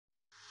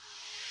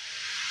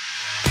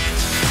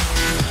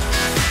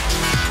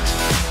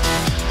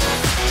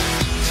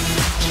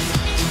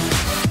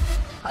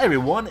Hi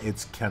everyone,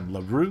 it's Ken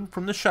LaRue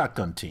from the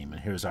Shotgun Team,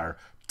 and here's our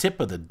tip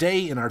of the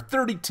day in our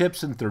 30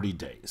 tips in 30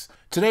 days.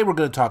 Today we're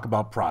going to talk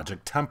about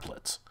project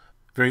templates.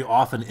 Very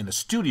often in a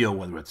studio,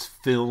 whether it's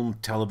film,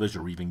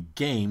 television, or even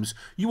games,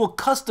 you will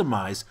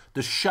customize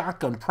the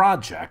Shotgun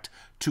project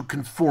to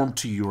conform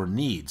to your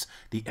needs,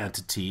 the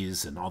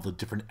entities and all the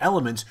different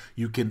elements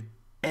you can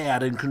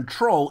add and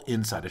control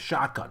inside a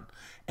Shotgun.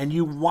 And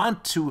you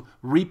want to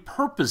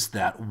repurpose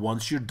that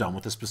once you're done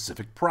with a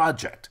specific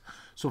project.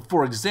 So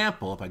for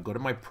example, if I go to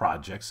my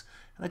projects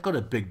and I go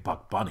to Big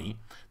Buck Bunny,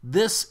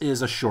 this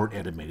is a short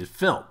animated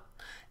film.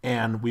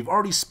 And we've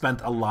already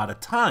spent a lot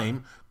of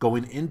time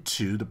going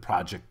into the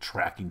project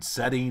tracking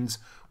settings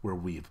where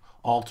we've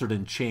altered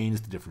and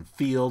changed the different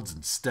fields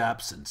and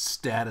steps and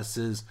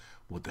statuses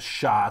with the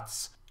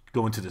shots,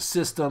 go into the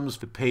systems,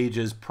 the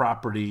pages,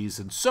 properties,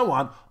 and so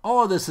on.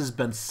 All of this has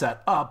been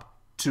set up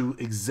to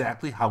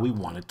exactly how we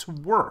want it to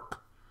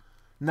work.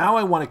 Now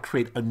I want to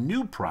create a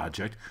new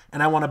project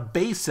and I want to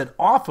base it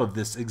off of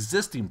this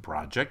existing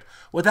project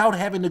without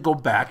having to go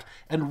back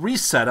and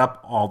reset up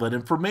all that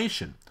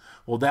information.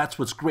 Well, that's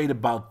what's great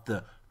about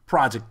the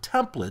project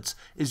templates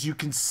is you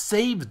can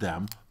save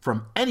them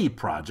from any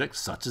project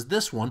such as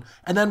this one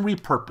and then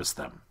repurpose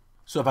them.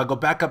 So if I go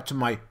back up to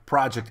my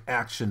project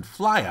action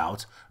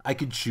flyout, I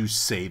can choose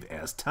save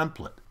as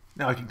template.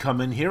 Now I can come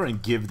in here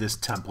and give this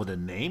template a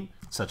name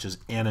such as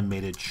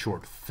animated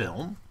short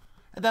film.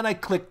 And then I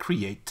click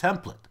Create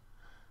Template.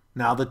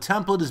 Now the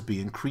template is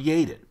being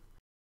created.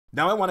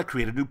 Now I want to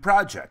create a new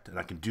project, and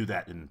I can do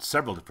that in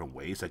several different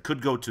ways. I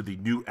could go to the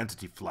New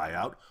Entity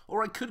flyout,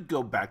 or I could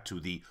go back to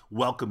the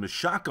Welcome to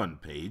Shotgun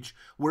page,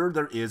 where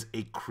there is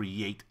a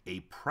Create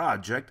a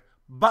Project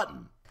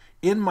button.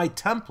 In my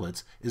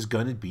templates is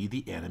going to be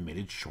the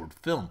animated short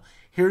film.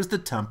 Here's the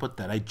template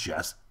that I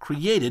just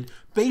created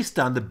based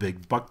on the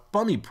Big Buck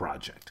Bunny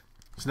project.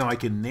 So now I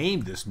can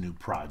name this new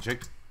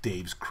project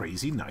Dave's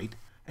Crazy Night,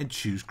 and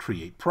choose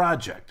Create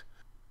Project.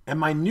 And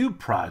my new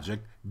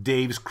project,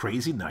 Dave's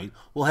Crazy Night,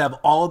 will have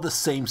all of the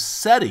same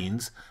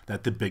settings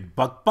that the Big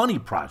Buck Bunny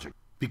project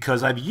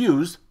because I've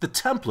used the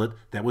template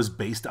that was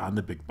based on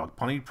the Big Buck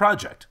Bunny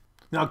project.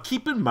 Now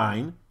keep in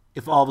mind,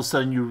 if all of a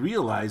sudden you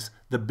realize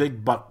the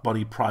Big Buck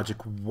Bunny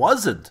project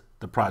wasn't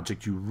the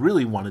project you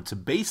really wanted to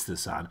base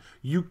this on,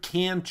 you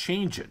can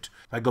change it.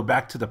 If I go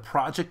back to the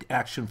Project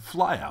Action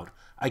flyout,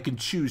 I can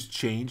choose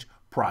Change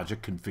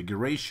Project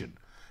Configuration.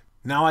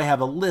 Now I have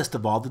a list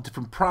of all the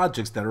different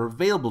projects that are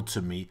available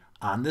to me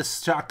on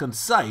this Shotgun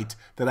site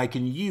that I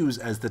can use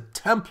as the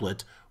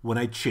template when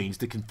I change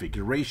the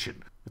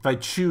configuration. If I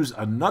choose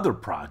another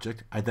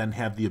project, I then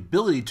have the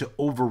ability to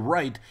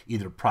overwrite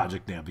either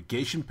project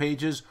navigation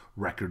pages,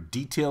 record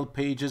detailed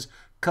pages,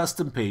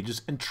 custom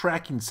pages, and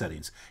tracking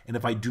settings. And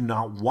if I do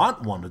not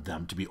want one of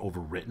them to be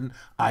overwritten,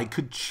 I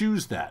could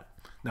choose that.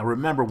 Now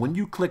remember, when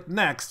you click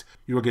Next,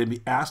 you are going to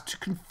be asked to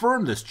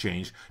confirm this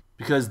change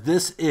because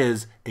this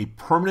is a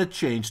permanent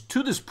change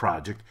to this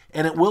project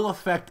and it will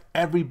affect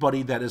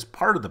everybody that is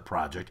part of the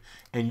project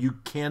and you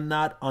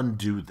cannot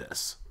undo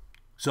this.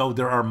 So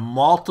there are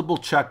multiple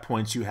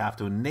checkpoints you have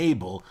to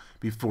enable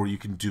before you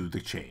can do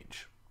the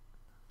change.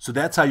 So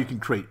that's how you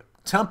can create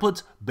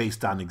templates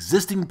based on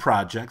existing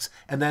projects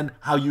and then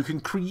how you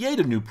can create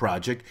a new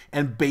project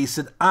and base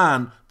it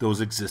on those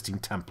existing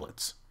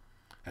templates.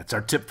 That's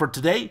our tip for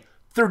today,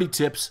 30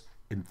 tips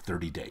in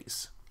 30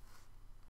 days.